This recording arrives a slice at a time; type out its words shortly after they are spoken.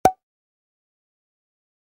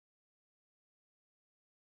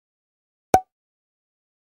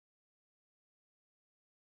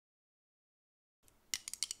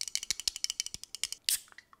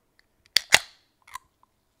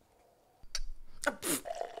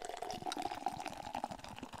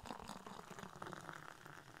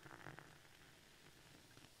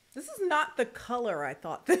is not the color I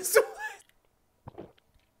thought this was.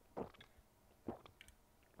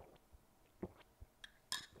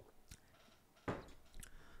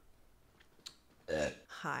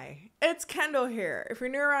 Hi, it's Kendall here. If you're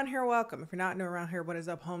new around here, welcome. If you're not new around here, what is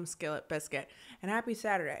up, home skillet biscuit? And happy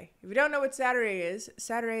Saturday. If you don't know what Saturday is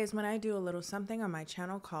when I do a little something on my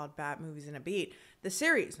channel called Bad Movies in a Beat, the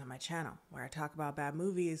series on my channel where I talk about bad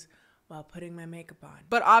movies while putting my makeup on.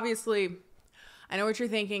 But obviously, I know what you're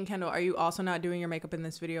thinking, Kendall, are you also not doing your makeup in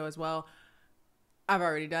this video as well? I've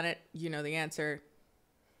already done it. You know the answer.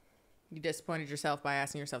 You disappointed yourself by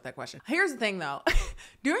asking yourself that question. Here's the thing though,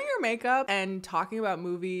 doing your makeup and talking about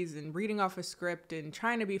movies and reading off a script and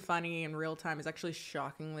trying to be funny in real time is actually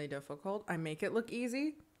shockingly difficult. I make it look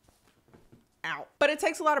easy. Ow. But it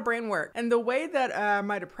takes a lot of brain work. And the way that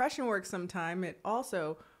my depression works sometimes, it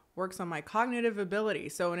also works on my cognitive ability.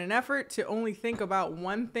 So in an effort to only think about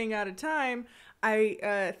one thing at a time,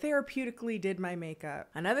 I therapeutically did my makeup.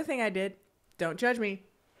 Another thing I did, don't judge me,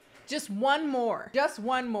 just one more.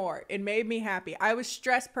 It made me happy. I was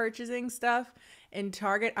stress purchasing stuff in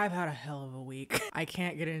Target. I've had a hell of a week. I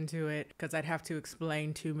can't get into it because I'd have to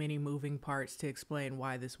explain too many moving parts to explain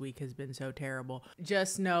why this week has been so terrible.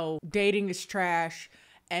 Just know dating is trash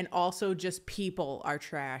and also just people are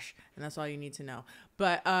trash. And that's all you need to know.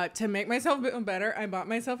 But to make myself feel better, I bought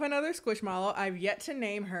myself another Squishmallow. I've yet to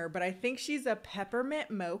name her, but I think she's a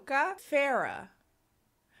peppermint mocha. Farrah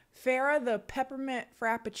the peppermint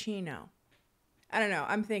frappuccino. I don't know.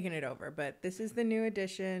 I'm thinking it over, but this is the new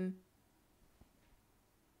edition.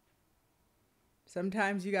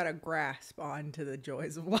 Sometimes you gotta grasp on to the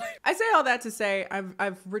joys of life. I say all that to say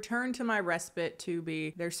I've returned to my respite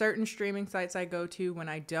Tubi. There's certain streaming sites I go to when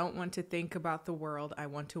I don't want to think about the world. I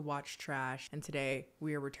want to watch trash. And today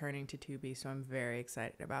we are returning to Tubi, so I'm very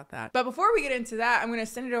excited about that. But before we get into that, I'm gonna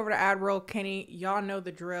send it over to Admiral Kenny. Y'all know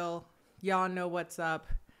the drill. Y'all know what's up.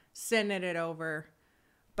 Sending it over.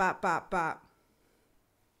 Bop, bop, bop.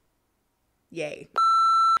 Yay.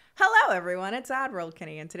 Hello everyone, it's Admiral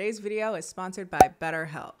Kenny, and today's video is sponsored by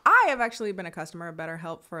BetterHelp. I have actually been a customer of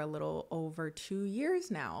BetterHelp for a little over 2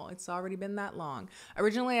 years now. It's already been that long.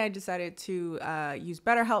 Originally, I decided to use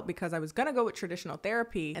BetterHelp because I was gonna go with traditional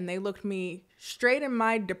therapy, and they looked me straight in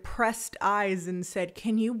my depressed eyes and said,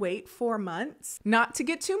 "Can you wait 4 months?" Not to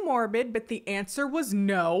get too morbid, but the answer was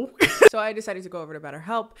no. So I decided to go over to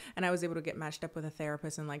BetterHelp, and I was able to get matched up with a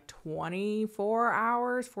therapist in like 24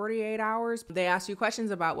 hours, 48 hours. They ask you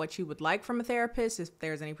questions about what you would like from a therapist, if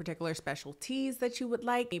there's any particular specialties that you would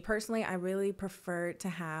like. Me personally, I really prefer to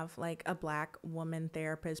have like a Black woman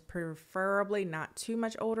therapist, preferably not too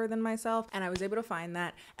much older than myself. And I was able to find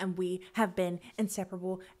that, and we have been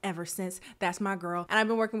inseparable ever since. That's my girl. And I've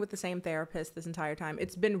been working with the same therapist this entire time.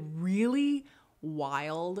 It's been really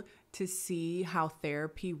wild to see how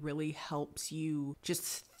therapy really helps you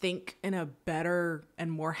just think in a better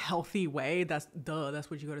and more healthy way. That's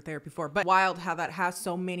what you go to therapy for. But wild how that has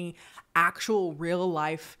so many actual real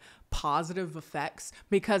life positive effects,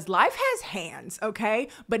 because life has hands, okay?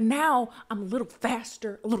 But now I'm a little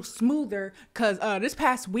faster, a little smoother, because this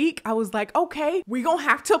past week I was like, okay, we gonna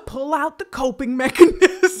have to pull out the coping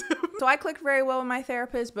mechanism. So I clicked very well with my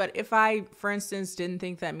therapist, but if I, for instance, didn't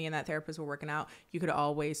think that me and that therapist were working out, you could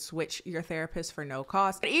always switch your therapist for no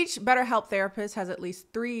cost. But each BetterHelp therapist has at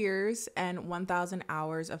least 3 years and 1,000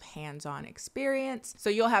 hours of hands-on experience. So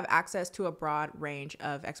you'll have access to a broad range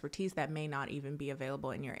of expertise that may not even be available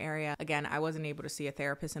in your area. Again, I wasn't able to see a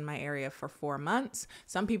therapist in my area for 4 months.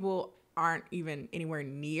 Some people aren't even anywhere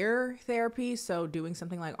near therapy, so doing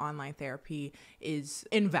something like online therapy is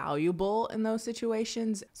invaluable in those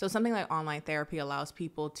situations. So something like online therapy allows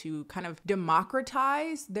people to kind of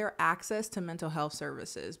democratize their access to mental health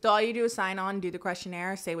services. So all you do is sign on, do the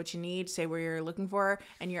questionnaire, say what you need, say where you're looking for,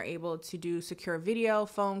 and you're able to do secure video,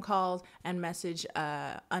 phone calls, and message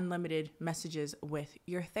unlimited messages with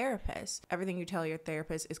your therapist. Everything you tell your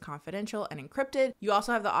therapist is confidential and encrypted. You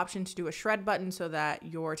also have the option to do a shred button so that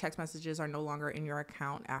your text messages are no longer in your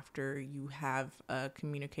account after you have a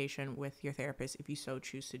communication with your therapist, if you so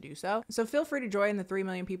choose to do so. So feel free to join the 3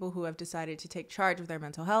 million people who have decided to take charge of their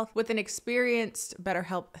mental health with an experienced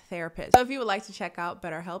BetterHelp therapist. So if you would like to check out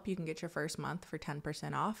BetterHelp, you can get your first month for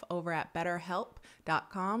 10% off over at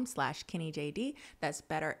betterhelp.com/KennieJD. That's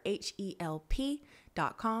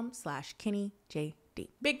betterhelp.com/KennieJD.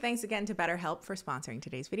 Big thanks again to BetterHelp for sponsoring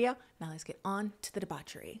today's video. Now let's get on to the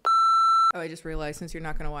debauchery. Oh, I just realized since you're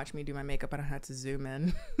not going to watch me do my makeup, I don't have to zoom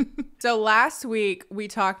in. So last week we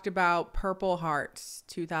talked about Purple Hearts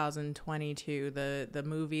 2022, the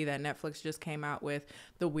movie that Netflix just came out with,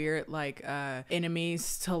 the weird like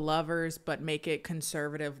enemies to lovers, but make it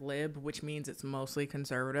conservative lib, which means it's mostly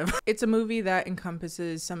conservative. It's a movie that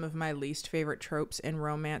encompasses some of my least favorite tropes in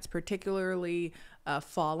romance, particularly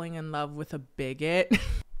falling in love with a bigot.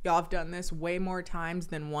 Y'all have done this way more times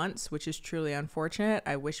than once, which is truly unfortunate.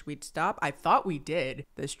 I wish we'd stop. I thought we did.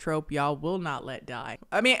 This trope y'all will not let die.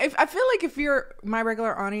 I mean, I feel like if you're my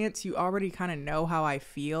regular audience, you already kind of know how I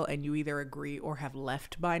feel and you either agree or have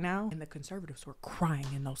left by now. And the conservatives were crying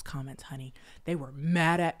in those comments, honey. They were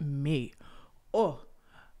mad at me. Oh.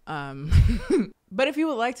 But if you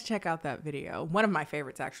would like to check out that video, one of my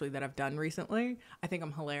favorites actually that I've done recently, I think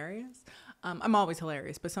I'm hilarious. I'm always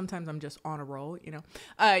hilarious, but sometimes I'm just on a roll, you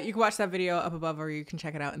know. You can watch that video up above, or you can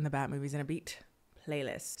check it out in the Bat Movies in a Beat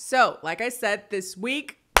playlist. So, like I said, this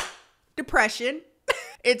week, depression.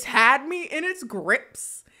 It's had me in its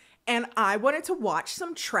grips, and I wanted to watch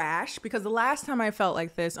some trash because the last time I felt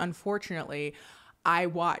like this, unfortunately, I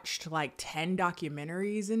watched like 10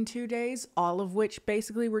 documentaries in 2 days, all of which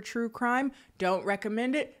basically were true crime. Don't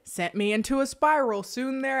recommend it. Sent me into a spiral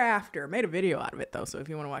soon thereafter. Made a video out of it though, so if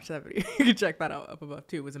you want to watch that video, you can check that out up above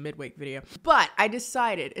too. It was a midweek video. But I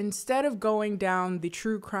decided instead of going down the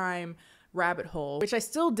true crime rabbit hole, which I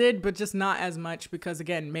still did, but just not as much because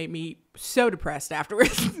again, made me so depressed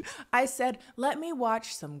afterwards. I said, let me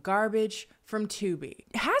watch some garbage from Tubi.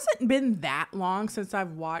 It hasn't been that long since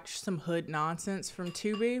I've watched some hood nonsense from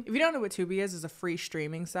Tubi. If you don't know what Tubi is, it's a free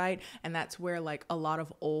streaming site, and that's where like a lot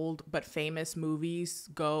of old but famous movies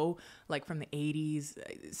go, like from the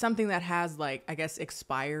 80s, something that has like, I guess,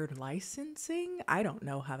 expired licensing. I don't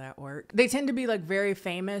know how that works. They tend to be like very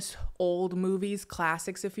famous old movies,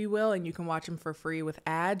 classics, if you will, and you can watch them for free with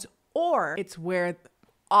ads, or it's where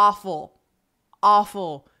awful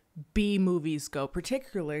B movies go,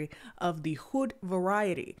 particularly of the hood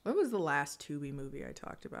variety. What was the last Tubi movie I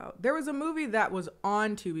talked about? There was a movie that was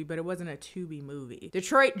on Tubi, but it wasn't a Tubi movie.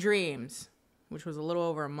 Detroit Dreams, which was a little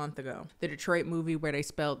over a month ago. The Detroit movie where they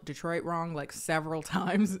spelled Detroit wrong like several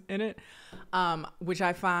times in it, which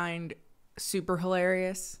I find super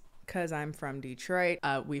hilarious because I'm from Detroit.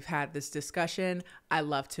 We've had this discussion. I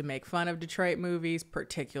love to make fun of Detroit movies,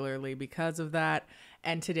 particularly because of that.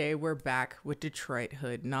 And today we're back with Detroit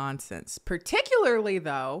hood nonsense. Particularly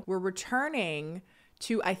though, we're returning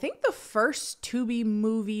to, I think, the first Tubi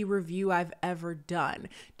movie review I've ever done.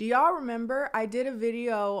 Do y'all remember I did a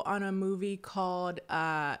video on a movie called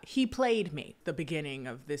He Played Me, the beginning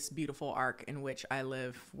of this beautiful arc in which I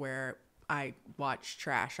live, where I watch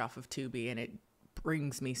trash off of Tubi and it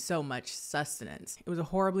brings me so much sustenance. It was a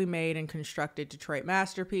horribly made and constructed Detroit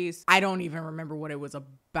masterpiece. I don't even remember what it was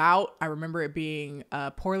about. I remember it being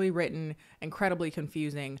poorly written, incredibly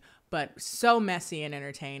confusing, but so messy and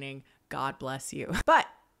entertaining. God bless you. But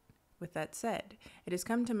with that said, it has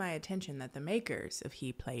come to my attention that the makers of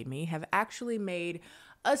He Played Me have actually made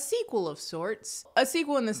a sequel of sorts. A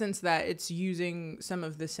sequel in the sense that it's using some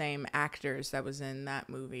of the same actors that was in that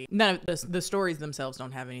movie. None of the stories themselves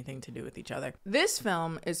don't have anything to do with each other. This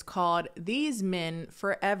film is called These Men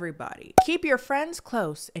for Everybody. Keep your friends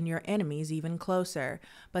close and your enemies even closer,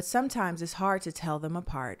 but sometimes it's hard to tell them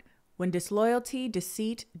apart. When disloyalty,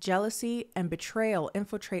 deceit, jealousy, and betrayal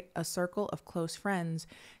infiltrate a circle of close friends,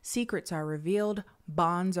 secrets are revealed,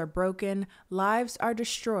 bonds are broken, lives are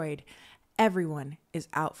destroyed. Everyone is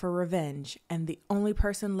out for revenge, and the only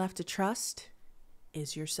person left to trust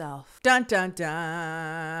is yourself. Dun dun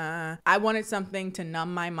dun. I wanted something to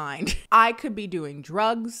numb my mind. I could be doing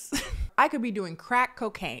drugs. I could be doing crack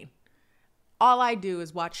cocaine. All I do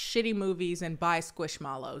is watch shitty movies and buy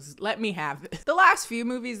Squishmallows. Let me have this. The last few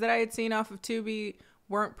movies that I had seen off of Tubi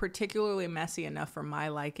weren't particularly messy enough for my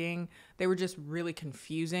liking. They were just really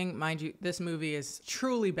confusing. Mind you, this movie is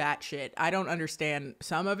truly batshit. I don't understand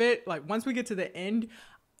some of it. Like once we get to the end,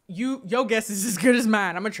 your guess is as good as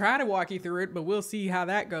mine. I'm gonna try to walk you through it, but we'll see how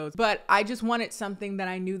that goes. But I just wanted something that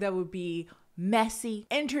I knew that would be messy,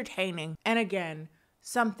 entertaining, and again,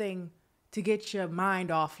 something to get your mind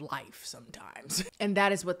off life sometimes. And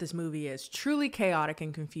that is what this movie is. Truly chaotic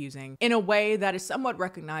and confusing in a way that is somewhat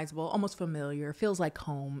recognizable, almost familiar, feels like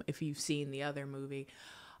home if you've seen the other movie.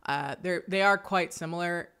 They are quite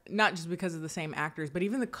similar, not just because of the same actors, but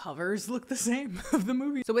even the covers look the same of the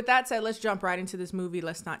movie. So with that said, let's jump right into this movie.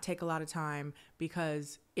 Let's not take a lot of time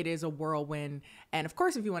because it is a whirlwind. And of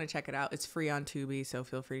course, if you want to check it out, it's free on Tubi, so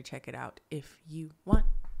feel free to check it out if you want.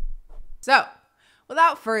 So,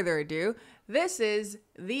 without further ado, this is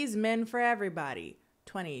These Men for Everybody,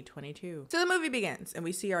 2022. So the movie begins and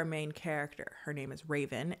we see our main character. Her name is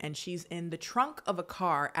Raven and she's in the trunk of a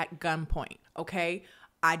car at gunpoint. Okay.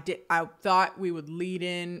 I thought we would lead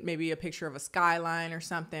in maybe a picture of a skyline or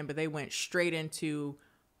something, but they went straight into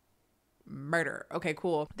murder. Okay,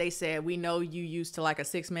 cool. They said, we know you used to like a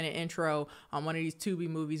 6-minute intro on one of these Tubi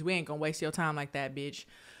movies. We ain't gonna waste your time like that, bitch.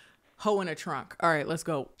 Hoe in a trunk. All right, let's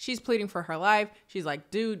go. She's pleading for her life. She's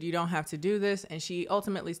like, dude, you don't have to do this. And she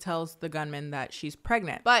ultimately tells the gunman that she's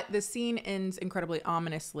pregnant. But the scene ends incredibly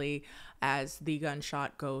ominously as the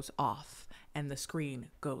gunshot goes off and the screen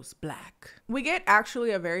goes black. We get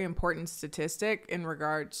actually a very important statistic in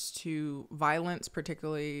regards to violence,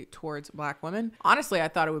 particularly towards Black women. Honestly, I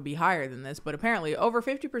thought it would be higher than this, but apparently over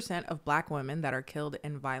 50% of Black women that are killed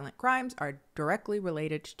in violent crimes are directly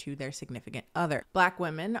related to their significant other. Black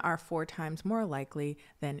women are 4 times more likely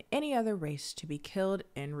than any other race to be killed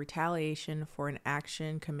in retaliation for an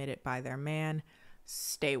action committed by their man.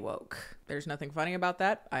 Stay woke. There's nothing funny about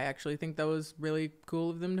that. I actually think that was really cool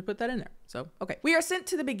of them to put that in there. So, okay. We are sent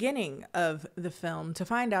to the beginning of the film to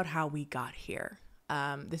find out how we got here.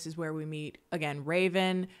 This is where we meet, again,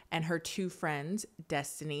 Raven and her 2 friends,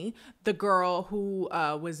 Destiny, the girl who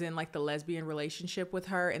was in like the lesbian relationship with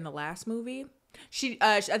her in the last movie.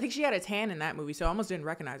 I think she had a tan in that movie, so I almost didn't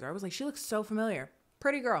recognize her. I was like, she looks so familiar.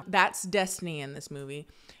 Pretty girl. That's Destiny in this movie.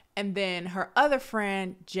 And then her other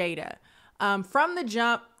friend, Jada. From the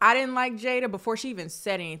jump, I didn't like Jada before she even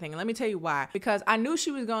said anything. And let me tell you why. Because I knew she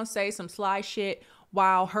was going to say some sly shit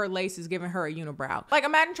while her lace is giving her a unibrow. Like,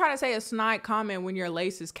 imagine trying to say a snide comment when your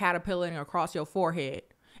lace is caterpillaring across your forehead.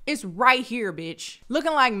 It's right here, bitch.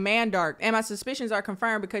 Looking like Mandark. And my suspicions are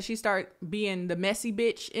confirmed because she started being the messy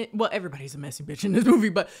bitch. Well, everybody's a messy bitch in this movie,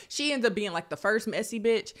 but she ends up being like the first messy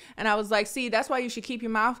bitch. And I was like, see, that's why you should keep your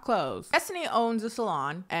mouth closed. Destiny owns a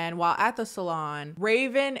salon. And while at the salon,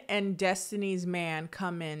 Raven and Destiny's man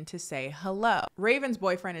come in to say hello. Raven's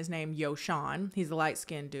boyfriend is named Yoshan. He's a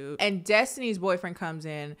light-skinned dude. And Destiny's boyfriend comes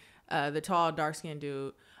in, the tall, dark-skinned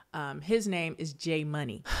dude. His name is J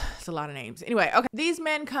Money. It's a lot of names. Anyway, okay. These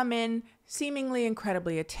men come in seemingly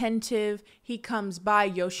incredibly attentive. He comes by.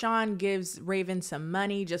 Yoshan gives Raven some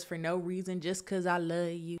money just for no reason, just because I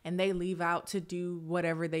love you. And they leave out to do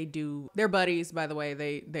whatever they do. They're buddies, by the way.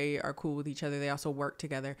 They are cool with each other. They also work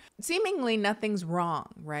together. Seemingly nothing's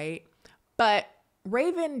wrong, right? But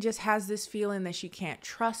Raven just has this feeling that she can't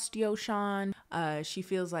trust Yoshan. She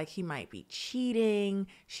feels like he might be cheating.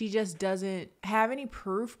 She just doesn't have any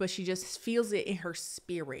proof, but she just feels it in her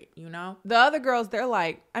spirit, you know? The other girls, they're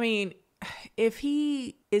like, I mean, if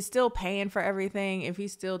he is still paying for everything, if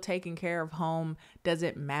he's still taking care of home, does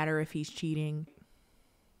it matter if he's cheating?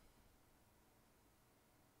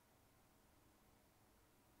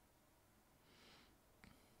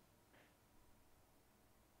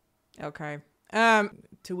 Okay.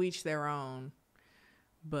 To each their own,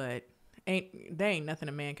 but they ain't nothing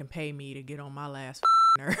a man can pay me to get on my last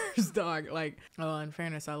nerves, dog. Like, oh, in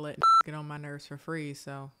fairness, I let get on my nerves for free,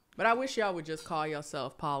 so. But I wish y'all would just call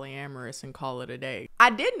yourself polyamorous and call it a day. I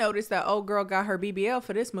did notice that old girl got her BBL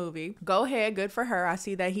for this movie. Go ahead, good for her. I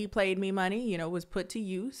see that he played me money, you know, was put to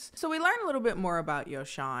use. So we learned a little bit more about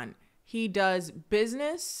Yoshan. He does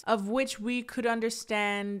business, of which we could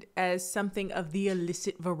understand as something of the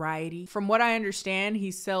illicit variety. From what I understand,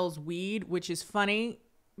 he sells weed, which is funny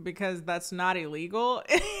because that's not illegal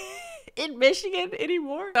in Michigan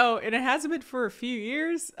anymore. So, and it hasn't been for a few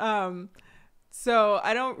years. So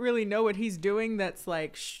I don't really know what he's doing that's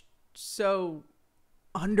like so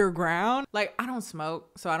underground. Like, I don't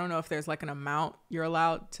smoke, so I don't know if there's like an amount you're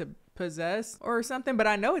allowed to possess or something, but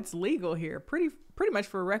I know it's legal here pretty much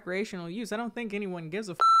for recreational use. I don't think anyone gives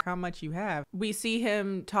a how much you have. We see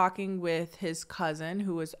him talking with his cousin,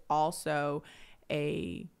 who is also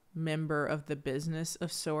a member of the business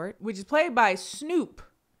of sort, which is played by Snoop.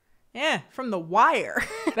 Yeah, from The Wire.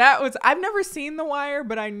 I've never seen The Wire,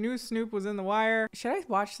 but I knew Snoop was in The Wire. Should I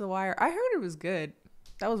watch The Wire? I heard it was good.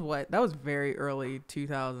 That was what? That was very early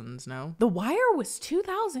 2000s, no? The Wire was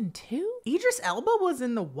 2002? Idris Elba was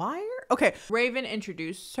in The Wire? Okay. Raven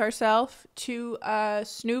introduced herself to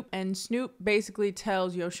Snoop, and Snoop basically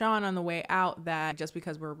tells Yoshan on the way out that just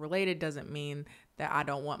because we're related doesn't mean that I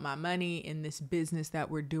don't want my money in this business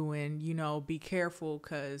that we're doing. You know, be careful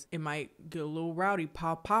because it might get a little rowdy,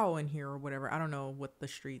 pow pow in here or whatever. I don't know what the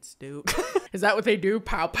streets do. Is that what they do?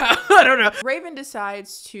 Pow pow? I don't know. Raven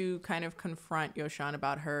decides to kind of confront Yoshan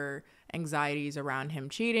about her anxieties around him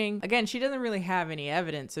cheating. Again, she doesn't really have any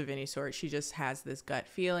evidence of any sort. She just has this gut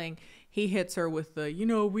feeling. He hits her with the, you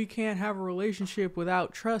know, we can't have a relationship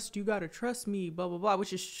without trust. You gotta trust me, blah, blah, blah,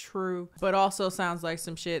 which is true, but also sounds like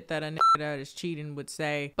some shit that a nigga that is cheating would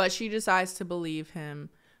say. But she decides to believe him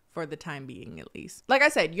for the time being, at least. Like I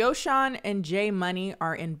said, Yoshan and J Money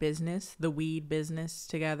are in business, the weed business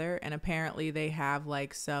together. And apparently they have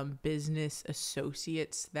like some business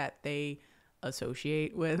associates that they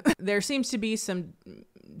associate with. There seems to be some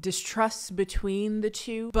distrust between the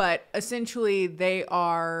two, but essentially they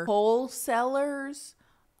are wholesalers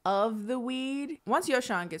of the weed. Once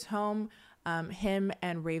Yoshan gets home, him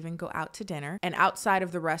and Raven go out to dinner, and outside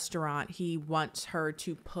of the restaurant, he wants her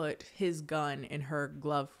to put his gun in her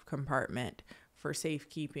glove compartment for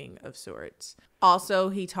safekeeping of sorts. Also,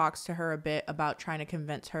 he talks to her a bit about trying to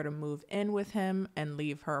convince her to move in with him and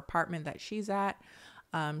leave her apartment that she's at.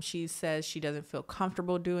 She says she doesn't feel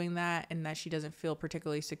comfortable doing that and that she doesn't feel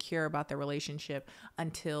particularly secure about their relationship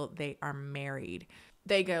until they are married.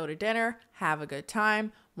 They go to dinner, have a good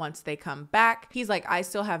time. Once they come back, he's like, I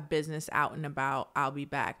still have business out and about. I'll be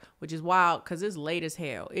back, which is wild because it's late as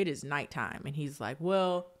hell. It is nighttime. And he's like,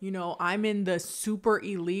 well, you know, I'm in the super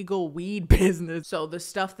illegal weed business, so the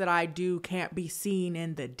stuff that I do can't be seen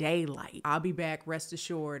in the daylight. I'll be back, rest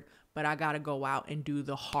assured. But I gotta go out and do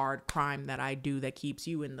the hard crime that I do that keeps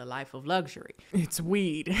you in the life of luxury. It's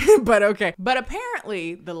weed, but okay. But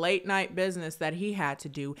apparently the late night business that he had to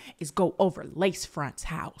do is go over Lacefront's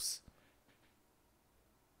house.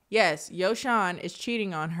 Yes, Yoshan is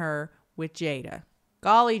cheating on her with Jada.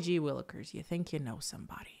 Golly gee willikers, you think you know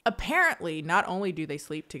somebody. Apparently, not only do they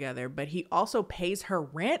sleep together, but he also pays her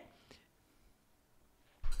rent.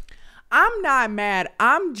 I'm not mad.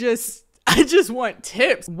 I just want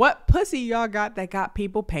tips. What pussy y'all got that got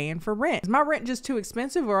people paying for rent? Is my rent just too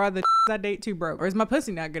expensive, or are the I date too broke? Or is my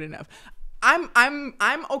pussy not good enough? I'm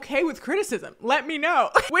okay with criticism. Let me know.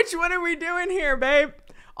 Which one are we doing here, babe?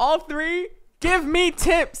 All three? Give me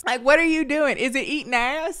tips. Like, what are you doing? Is it eating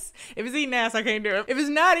ass? If it's eating ass, I can't do it. If it's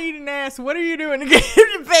not eating ass, what are you doing to get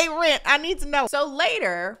to pay rent? I need to know. So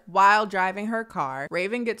later, while driving her car,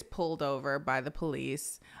 Raven gets pulled over by the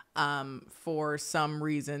police for some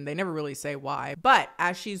reason. They never really say why. But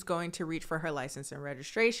as she's going to reach for her license and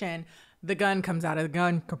registration, the gun comes out of the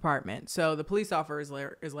gun compartment. So the police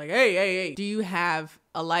officer is like, hey, do you have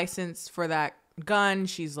a license for that gun?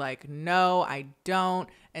 She's like, no, I don't.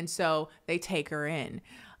 And so they take her in.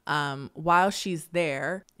 While she's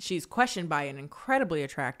there, she's questioned by an incredibly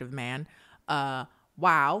attractive man.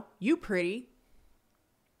 Wow, you pretty.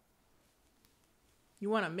 You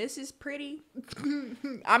want a Mrs. Pretty?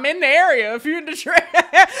 I'm in the area if you're in Detroit.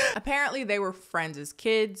 Apparently they were friends as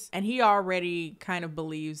kids, and he already kind of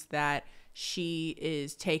believes that she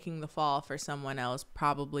is taking the fall for someone else,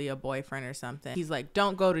 probably a boyfriend or something. He's like,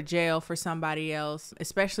 don't go to jail for somebody else,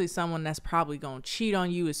 especially someone that's probably gonna cheat on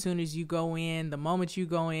you as soon as you go in. The moment you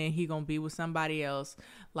go in, he gonna be with somebody else.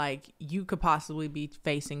 Like, you could possibly be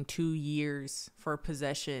facing 2 years for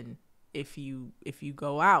possession. If you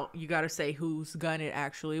go out, you got to say whose gun it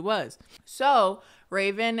actually was. So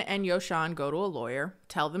Raven and Yoshan go to a lawyer,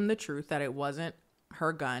 tell them the truth that it wasn't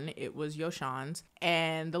her gun, it was Yoshan's.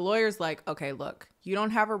 And the lawyer's like, okay, look, you don't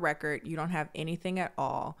have a record, you don't have anything at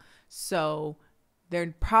all, so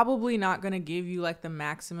they're probably not going to give you like the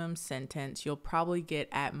maximum sentence. You'll probably get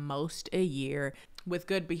at most a year. With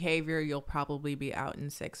good behavior, you'll probably be out in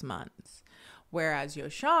 6 months. Whereas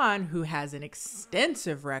Yoshan, who has an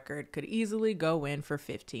extensive record, could easily go in for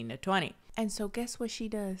 15 to 20. And so guess what she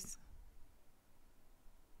does?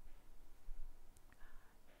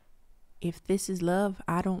 If this is love,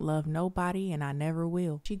 I don't love nobody and I never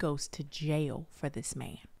will. She goes to jail for this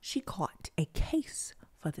man. She caught a case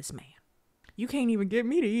for this man. You can't even get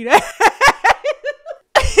me to eat ass.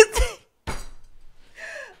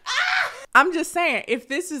 I'm just saying, if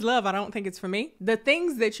this is love, I don't think it's for me. The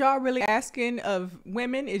things that y'all really asking of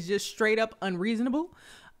women is just straight up unreasonable.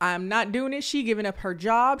 I'm not doing it. She giving up her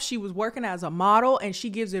job. She was working as a model and she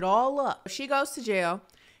gives it all up. She goes to jail.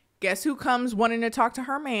 Guess who comes wanting to talk to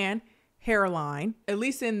her man? Hairline. At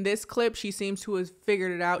least in this clip, she seems to have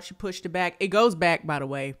figured it out. She pushed it back. It goes back, by the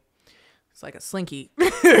way. It's like a slinky.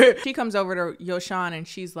 She comes over to Yoshan and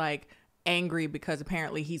she's like, angry because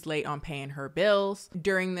apparently he's late on paying her bills.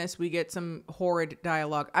 During this, we get some horrid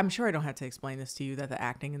dialogue. I'm sure I don't have to explain this to you that the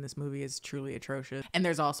acting in this movie is truly atrocious. And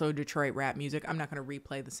there's also Detroit rap music. I'm not going to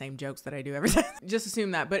replay the same jokes that I do every time. Just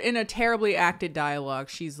assume that. But in a terribly acted dialogue,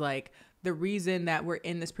 she's like, the reason that we're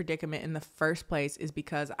in this predicament in the first place is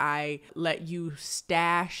because I let you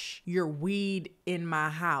stash your weed in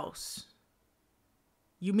my house.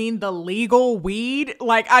 You mean the legal weed?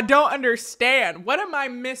 Like, I don't understand. What am I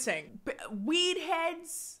missing? Weed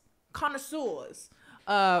heads, connoisseurs,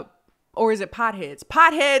 or is it potheads?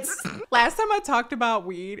 Potheads. Last time I talked about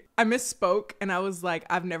weed, I misspoke and I was like,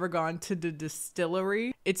 I've never gone to the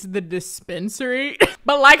distillery. It's the dispensary.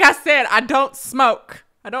 But like I said, I don't smoke.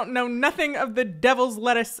 I don't know nothing of the devil's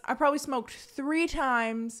lettuce. I probably smoked 3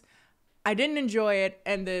 times. I didn't enjoy it.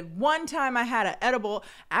 And the one time I had an edible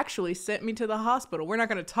actually sent me to the hospital. We're not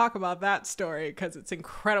going to talk about that story because it's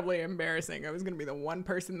incredibly embarrassing. I was going to be the one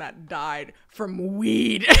person that died from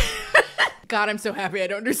weed. God, I'm so happy I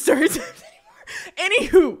don't do stories anymore.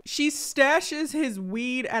 Anywho, she stashes his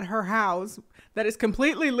weed at her house that is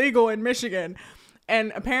completely legal in Michigan.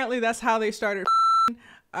 And apparently that's how they started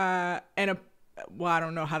well, I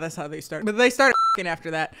don't know how that's how they started, but they started after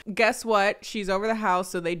that. Guess what? She's over the house,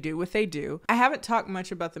 so they do what they do. I haven't talked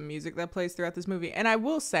much about the music that plays throughout this movie, and I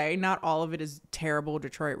will say not all of it is terrible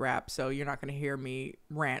Detroit rap, so you're not going to hear me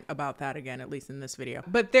rant about that again, at least in this video.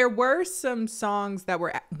 But there were some songs that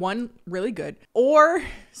were, one, really good, or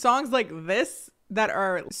songs like this that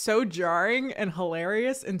are so jarring and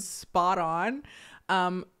hilarious and spot on.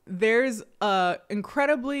 There's a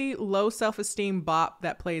incredibly low self-esteem bop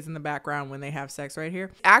that plays in the background when they have sex right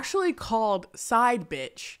here, actually called Side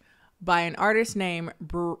Bitch by an artist named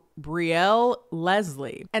Brielle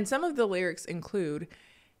Leslie. And some of the lyrics include,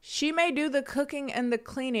 she may do the cooking and the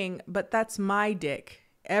cleaning, but that's my dick.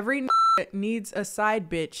 Every needs a side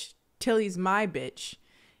bitch till he's my bitch.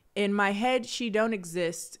 In my head, she don't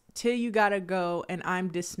exist till you gotta go and I'm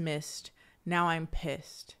dismissed. Now I'm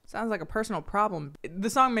pissed. Sounds like a personal problem. The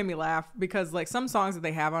song made me laugh because like some songs that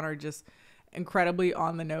they have on are just incredibly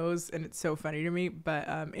on the nose and it's so funny to me. But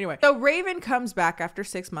anyway, so Raven comes back after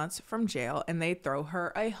 6 months from jail and they throw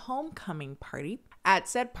her a homecoming party. At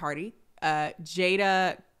said party,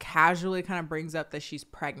 Jada casually kind of brings up that she's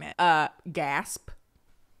pregnant. Gasp.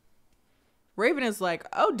 Raven is like,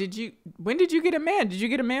 oh, when did you get a man? Did you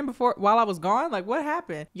get a man while I was gone? Like, what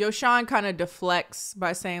happened? Yoshan kind of deflects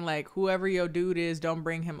by saying like, whoever your dude is, don't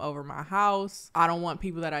bring him over my house. I don't want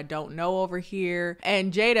people that I don't know over here.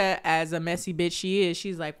 And Jada, as a messy bitch she is,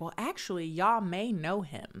 she's like, well, actually, y'all may know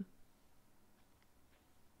him.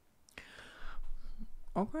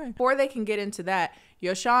 Okay. Before they can get into that,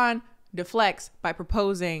 Yoshan deflects by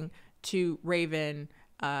proposing to Raven,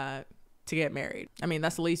 to get married. I mean,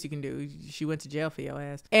 that's the least you can do. She went to jail for your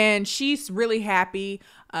ass. And she's really happy.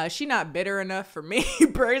 She's not bitter enough for me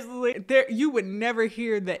personally. You would never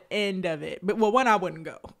hear the end of it. But well, one, I wouldn't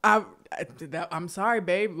go. I'm sorry,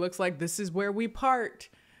 babe. Looks like this is where we part.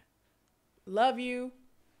 Love you.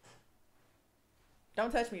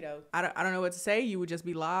 Don't touch me though. I don't know what to say. You would just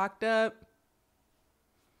be locked up.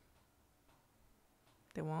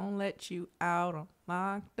 They won't let you out. I'm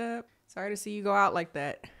locked up. Sorry to see you go out like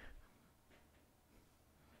that.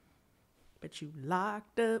 But you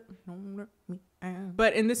locked up. Don't let me out.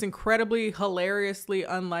 But in this incredibly hilariously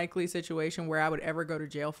unlikely situation where I would ever go to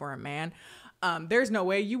jail for a man, there's no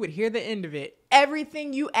way you would hear the end of it.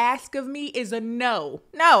 Everything you ask of me is a no.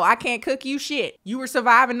 No, I can't cook you shit. You were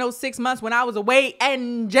surviving those 6 months when I was away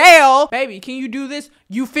in jail. Baby, can you do this?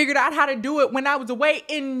 You figured out how to do it when I was away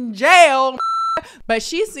in jail. But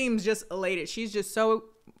she seems just elated. She's just so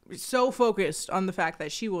focused on the fact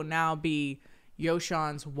that she will now be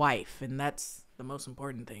Yoshan's wife, and that's the most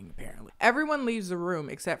important thing apparently. Everyone leaves the room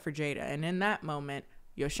except for Jada, and in that moment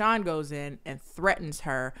Yoshan goes in and threatens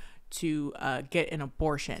her to get an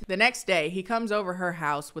abortion. The next day he comes over her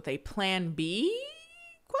house with a plan B ?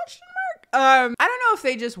 I don't know if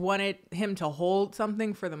they just wanted him to hold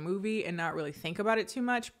something for the movie and not really think about it too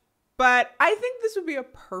much, but I think this would be a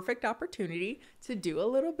perfect opportunity to do a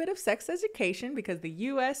little bit of sex education because the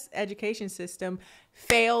US education system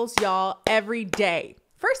fails y'all every day.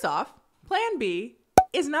 First off, Plan B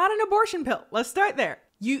is not an abortion pill. Let's start there.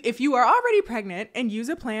 If you are already pregnant and use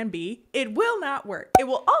a Plan B, it will not work. It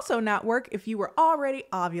will also not work if you were already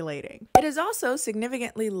ovulating. It is also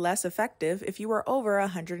significantly less effective if you are over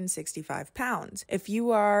 165 pounds. If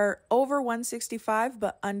you are over 165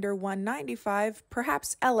 but under 195,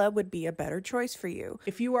 perhaps Ella would be a better choice for you.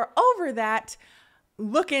 If you are over that,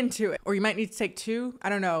 look into it. Or you might need to take 2. I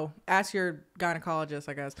don't know. Ask your gynecologist,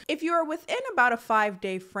 I guess. If you are within about a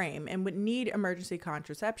 5-day frame and would need emergency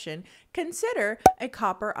contraception, consider a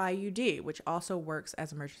copper IUD, which also works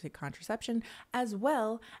as emergency contraception as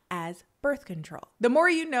well as birth control. The more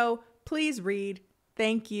you know, please read.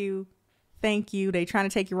 Thank you. Thank you. They trying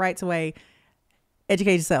to take your rights away.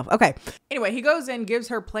 Educate yourself. Okay. Anyway, he goes in, gives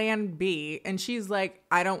her Plan B, and she's like,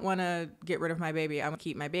 I don't want to get rid of my baby. I want to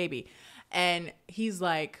keep my baby. And he's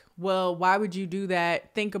like, well, why would you do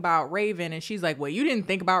that? Think about Raven. And she's like, well, you didn't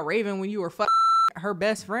think about Raven when you were her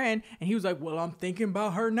best friend. And he was like, well, I'm thinking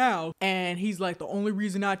about her now. And he's like, the only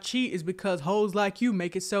reason I cheat is because hoes like you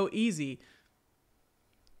make it so easy.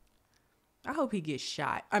 I hope he gets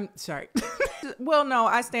shot. I'm sorry. Well, no,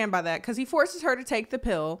 I stand by that because he forces her to take the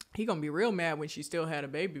pill. He gonna be real mad when she still had a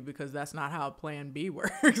baby because that's not how plan B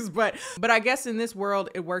works. But I guess in this world,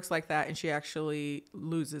 it works like that and she actually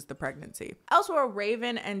loses the pregnancy. Elsewhere,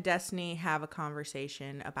 Raven and Destiny have a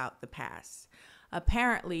conversation about the past.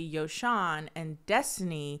 Apparently, Yoshan and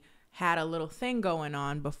Destiny had a little thing going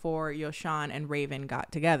on before Yoshan and Raven got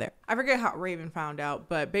together. I forget how Raven found out,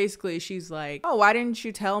 but basically she's like, oh, why didn't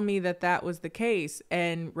you tell me that that was the case?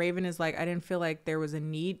 And Raven is like, I didn't feel like there was a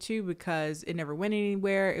need to because it never went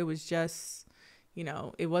anywhere. It was just, you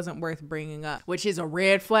know, it wasn't worth bringing up, which is a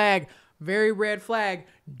red flag, very red flag,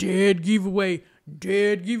 dead giveaway.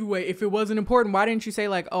 Dead giveaway. If it wasn't important, why didn't you say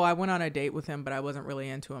like, oh, I went on a date with him, but I wasn't really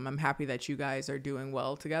into him. I'm happy that you guys are doing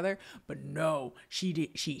well together. But no, she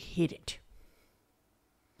hid it.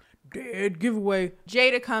 Dead giveaway.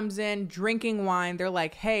 Jada comes in drinking wine. They're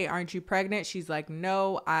like, hey, aren't you pregnant? She's like,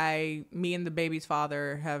 no, me and the baby's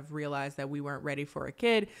father have realized that we weren't ready for a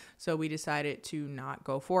kid. So we decided to not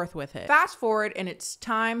go forth with it. Fast forward and it's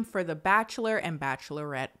time for the bachelor and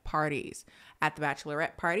bachelorette parties. At the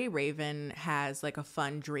bachelorette party, Raven has like a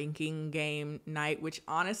fun drinking game night, which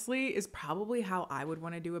honestly is probably how I would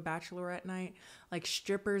want to do a bachelorette night. Like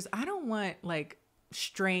strippers, I don't want like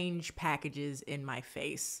strange packages in my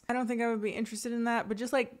face. I don't think I would be interested in that, but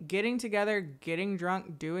just like getting together, getting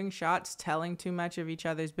drunk, doing shots, telling too much of each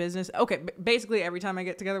other's business. Okay, basically every time I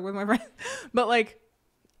get together with my friends, but like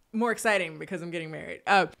more exciting because I'm getting married.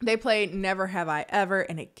 They play Never Have I Ever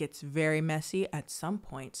and it gets very messy. At some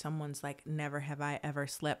point, someone's like, never have I ever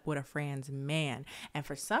slept with a friend's man. And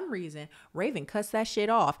for some reason, Raven cuts that shit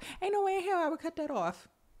off. Ain't no way in hell I would cut that off.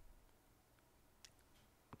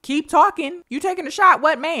 Keep talking. You taking a shot?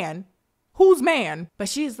 What man? Whose man? But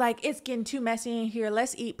she's like, it's getting too messy in here.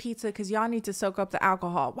 Let's eat pizza because y'all need to soak up the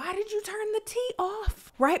alcohol. Why did you turn the tea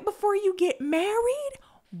off right before you get married?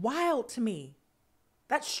 Wild to me.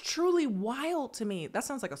 That's truly wild to me. That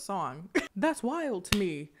sounds like a song. That's wild to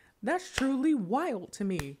me. That's truly wild to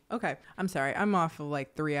me. Okay, I'm sorry. I'm off of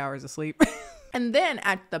like 3 hours of sleep. And then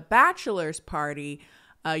at the bachelor's party,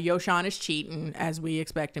 Yoshan is cheating as we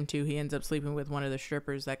expect him to. He ends up sleeping with one of the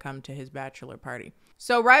strippers that come to his bachelor party.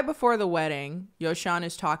 So right before the wedding, Yoshan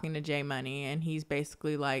is talking to J Money and he's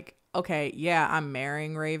basically like, okay, yeah, I'm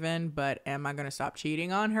marrying Raven, but am I going to stop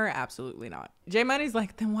cheating on her? Absolutely not. J Money's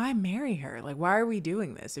like, then why marry her? Like, why are we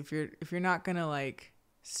doing this? If you're not going to like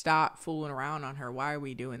stop fooling around on her, why are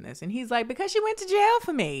we doing this? And he's like, because she went to jail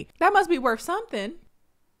for me. That must be worth something.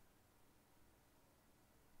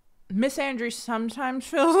 Miss Andrews sometimes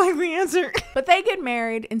feels like the answer. But they get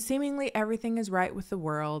married and seemingly everything is right with the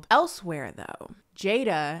world. Elsewhere though,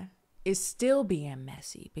 Jada is still being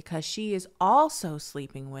messy because she is also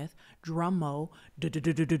sleeping with drummo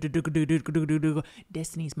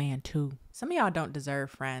Destiny's man too. Some of y'all don't deserve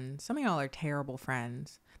friends. Some of y'all are terrible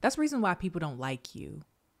friends. That's the reason why people don't like you.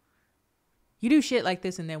 You do shit like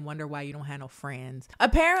this and then wonder why you don't have no friends.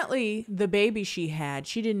 Apparently the baby she had,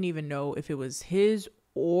 she didn't even know if it was his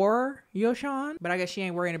or Yoshan, but I guess she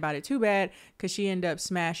ain't worrying about it too bad because she ended up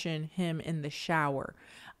smashing him in the shower.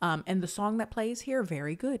 And the song that plays here,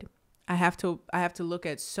 very good. I have to look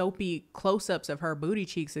at soapy close-ups of her booty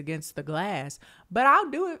cheeks against the glass, but I'll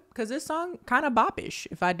do it because this song kind of boppish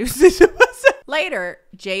if I do say so myself. Later,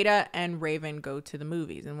 Jada and Raven go to the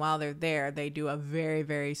movies, and while they're there, they do a very,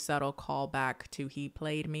 very subtle callback to He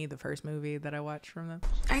Played Me, the first movie that I watched from them.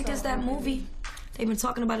 Ain't this that movie? They've been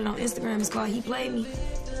talking about it on Instagram. It's called He Played Me.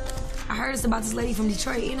 I heard it's about this lady from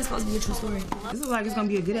Detroit, and it's supposed to be a true story. This looks like it's gonna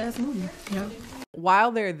be a good-ass movie. Yeah.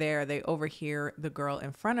 While they're there, they overhear the girl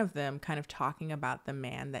in front of them kind of talking about the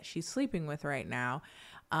man that she's sleeping with right now.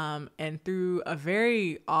 And through a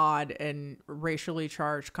very odd and racially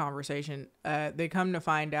charged conversation, they come to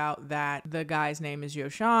find out that the guy's name is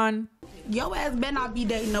Yoshan. Your ass better not be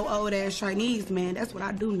dating no old-ass Chinese man. That's what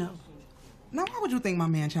I do know. Now, why would you think my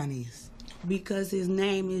man Chinese? Because his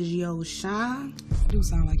name is Yoshan. Do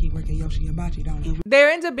sound like he work at Yoshi Hibachi, don't he? There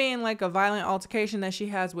ends up being like a violent altercation that she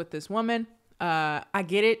has with this woman. I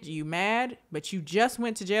get it. You mad, but you just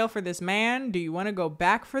went to jail for this man. Do you want to go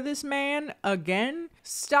back for this man again?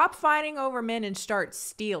 Stop fighting over men and start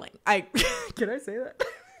stealing. Can I say that?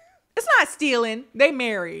 It's not stealing. They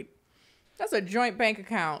married. That's a joint bank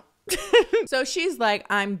account. So she's like,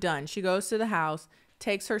 I'm done. She goes to the house,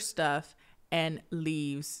 takes her stuff and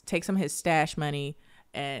leaves, takes some of his stash money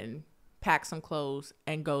and packs some clothes,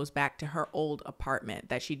 and goes back to her old apartment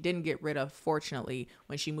that she didn't get rid of, fortunately,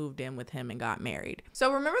 when she moved in with him and got married.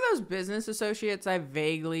 So remember those business associates I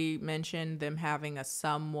vaguely mentioned them having a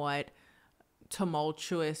somewhat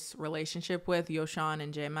tumultuous relationship with Yoshan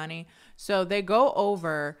and J Money? So they go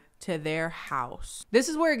over to their house. This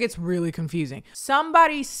is where it gets really confusing.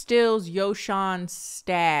 Somebody steals Yoshan's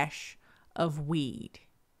stash of weed.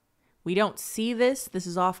 We don't see this. This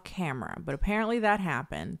is off camera, but apparently that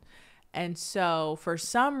happened. And so for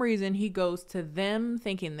some reason, he goes to them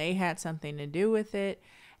thinking they had something to do with it,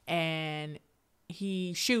 and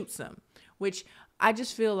he shoots them, which I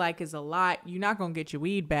just feel like is a lot. You're not going to get your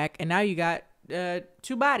weed back. And now you got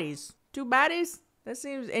two bodies. Two bodies? That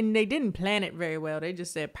seems, and they didn't plan it very well. They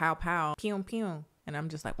just said pow, pow, pew, pew. And I'm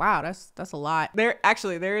just like, wow, that's a lot.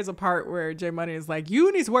 There is a part where J Money is like,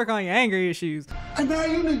 you need to work on your anger issues. And now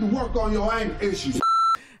you need to work on your anger issues.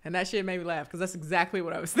 And that shit made me laugh because that's exactly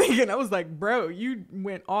what I was thinking. I was like, bro, you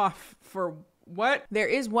went off for what? There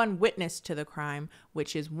is one witness to the crime,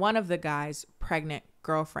 which is one of the guy's pregnant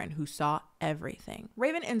girlfriend who saw everything.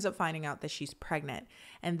 Raven ends up finding out that she's pregnant,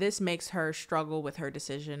 and this makes her struggle with her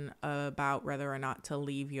decision about whether or not to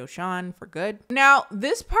leave Yoshan for good. Now,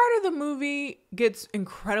 this part of the movie gets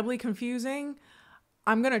incredibly confusing.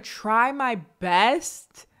 I'm gonna try my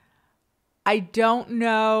best. I don't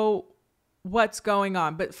know what's going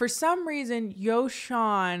on, but for some reason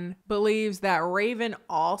Yoshan believes that Raven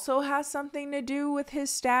also has something to do with his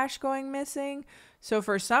stash going missing. So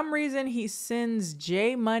for some reason he sends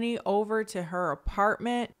J Money over to her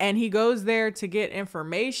apartment, and he goes there to get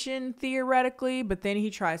information theoretically, but then he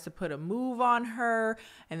tries to put a move on her,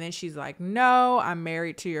 and then she's like, no, I'm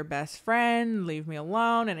married to your best friend, leave me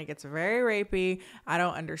alone. And it gets very rapey. I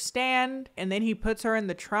don't understand. And then he puts her in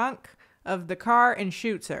the trunk of the car and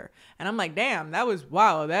shoots her. And I'm like, damn, that was,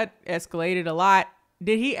 wow, that escalated a lot.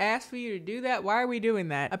 Did he ask for you to do that? Why are we doing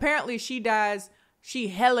that? Apparently she dies. She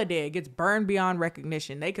hella dead, gets burned beyond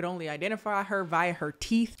recognition. They could only identify her via her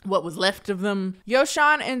teeth, what was left of them.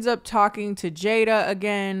 Yoshan ends up talking to Jada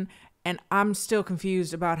again, and I'm still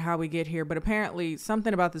confused about how we get here, but apparently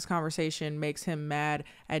something about this conversation makes him mad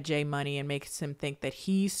at J Money and makes him think that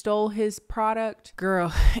he stole his product.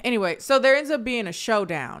 Girl. Anyway, so there ends up being a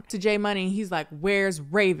showdown. To J Money, he's like, where's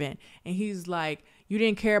Raven? And he's like, you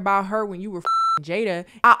didn't care about her when you were Jada.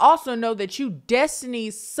 I also know that you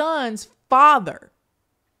Destiny's son's father.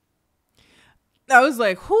 I was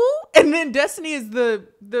like, who? And then Destiny is the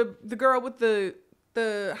girl with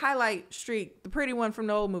the highlight streak, the pretty one from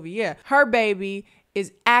the old movie. Yeah. Her baby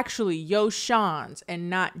is actually Yoshan's and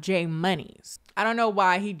not J Money's. I don't know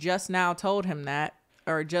why he just now told him that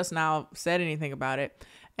or just now said anything about it.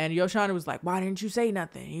 And Yoshan was like, why didn't you say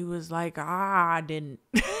nothing? He was like, I didn't.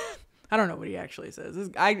 I don't know what he actually says.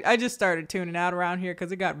 I just started tuning out around here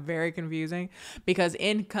because it got very confusing, because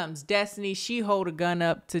in comes Destiny. She hold a gun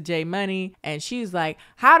up to J Money and she's like,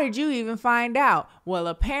 how did you even find out? Well,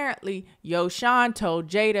 apparently Yoshan told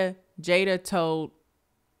Jada. Jada told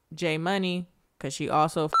J Money because she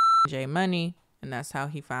also J Money, and that's how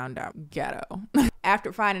he found out. Ghetto.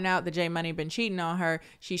 After finding out that J Money been cheating on her,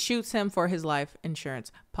 she shoots him for his life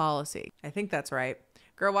insurance policy. I think that's right.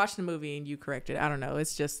 Girl, watch the movie and you correct it. I don't know.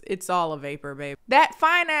 It's all a vapor, babe. That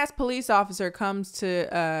fine ass police officer comes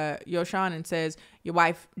to Yoshan and says, your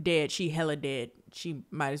wife dead. She hella dead. She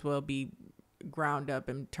might as well be ground up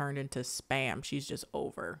and turned into spam. She's just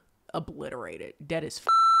over, obliterated, dead as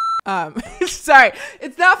sorry,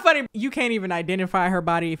 it's not funny. You can't even identify her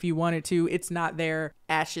body if you wanted to. It's not there.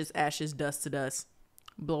 Ashes, ashes, dust to dust.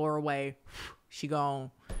 Blow her away. She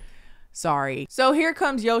gone. Sorry. So here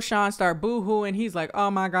comes Yoshan, start boo-hooing. He's like,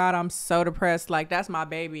 oh my God, I'm so depressed. Like, that's my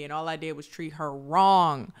baby, and all I did was treat her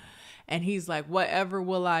wrong. And he's like, whatever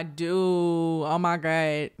will I do? Oh my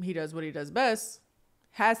God. He does what he does best.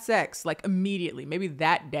 Has sex, like immediately, maybe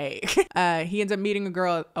that day. He ends up meeting a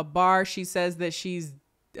girl at a bar. She says that she's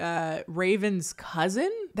Raven's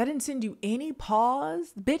cousin. That didn't send you any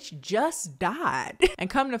pause. The bitch just died. And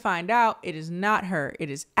come to find out, it is not her. It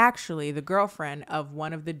is actually the girlfriend of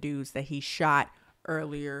one of the dudes that he shot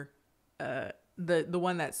earlier. The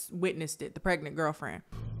one that's witnessed it, the pregnant girlfriend.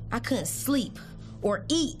 I couldn't sleep or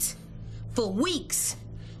eat for weeks,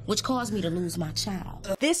 which caused me to lose my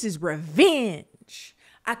child. This is revenge.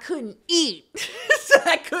 I couldn't eat. So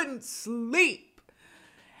I couldn't sleep.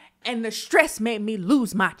 And the stress made me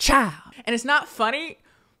lose my child. And it's not funny,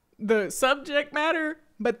 the subject matter,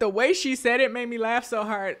 but the way she said it made me laugh so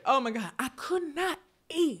hard. Oh my God, I could not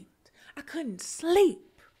eat. I couldn't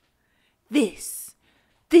sleep. This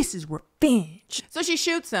This is revenge. So she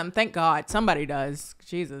shoots him. Thank God. Somebody does.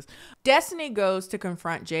 Jesus. Destiny goes to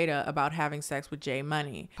confront Jada about having sex with J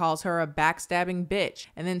Money, calls her a backstabbing bitch,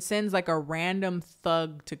 and then sends like a random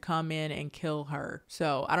thug to come in and kill her.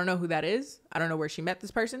 So I don't know who that is. I don't know where she met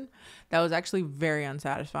this person. That was actually very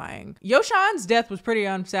unsatisfying. Yoshan's death was pretty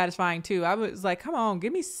unsatisfying too. I was like, come on,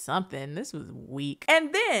 give me something. This was weak.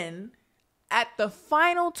 And then at the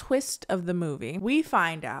final twist of the movie, we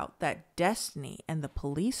find out that Destiny and the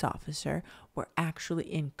police officer were actually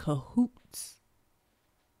in cahoots.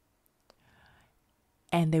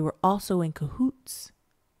 And they were also in cahoots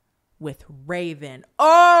with Raven.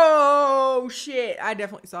 Oh, shit. I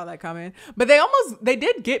definitely saw that coming. But they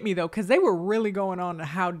did get me, though, because they were really going on to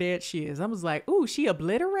how dead she is. I was like, ooh, she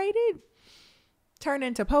obliterated? Turned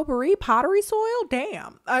into pottery soil?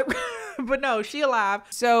 Damn. But no, she alive.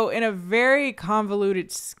 So in a very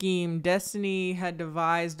convoluted scheme, Destiny had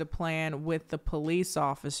devised a plan with the police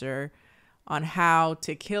officer on how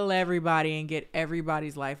to kill everybody and get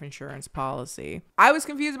everybody's life insurance policy. I was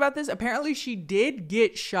confused about this. Apparently she did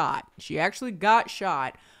get shot. She actually got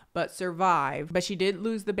shot, but survived. But she did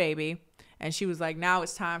lose the baby. And she was like, now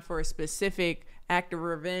it's time for a specific act of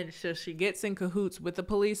revenge. So she gets in cahoots with the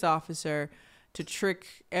police officer to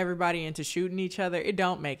trick everybody into shooting each other. It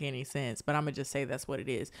don't make any sense, but I'm gonna just say that's what it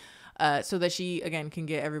is. So that she, again, can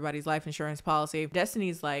get everybody's life insurance policy.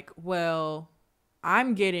 Destiny's like, well,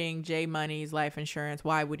 I'm getting J Money's life insurance.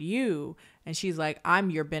 Why would you? And she's like, I'm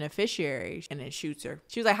your beneficiary. And then shoots her.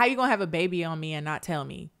 She was like, how you gonna have a baby on me and not tell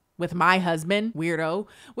me? With my husband? Weirdo.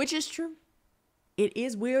 Which is true. It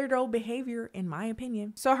is weirdo behavior, in my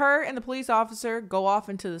opinion. So her and the police officer go off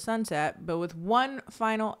into the sunset, but with one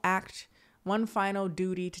final act, one final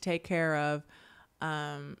duty to take care of.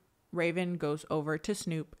 Raven goes over to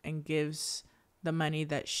Snoop and gives the money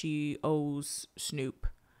that she owes Snoop.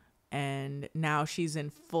 And now she's in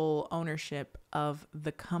full ownership of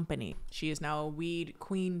the company. She is now a weed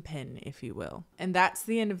queenpin, if you will. And that's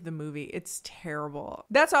the end of the movie. It's terrible.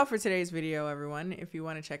 That's all for today's video, everyone. If you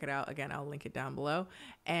want to check it out, again, I'll link it down below.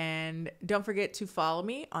 And don't forget to follow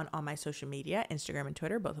me on all my social media, Instagram and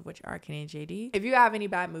Twitter, both of which are KennieJD. If you have any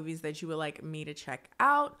bad movies that you would like me to check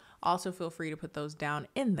out, also feel free to put those down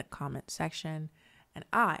in the comment section. And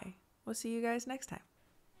I will see you guys next time.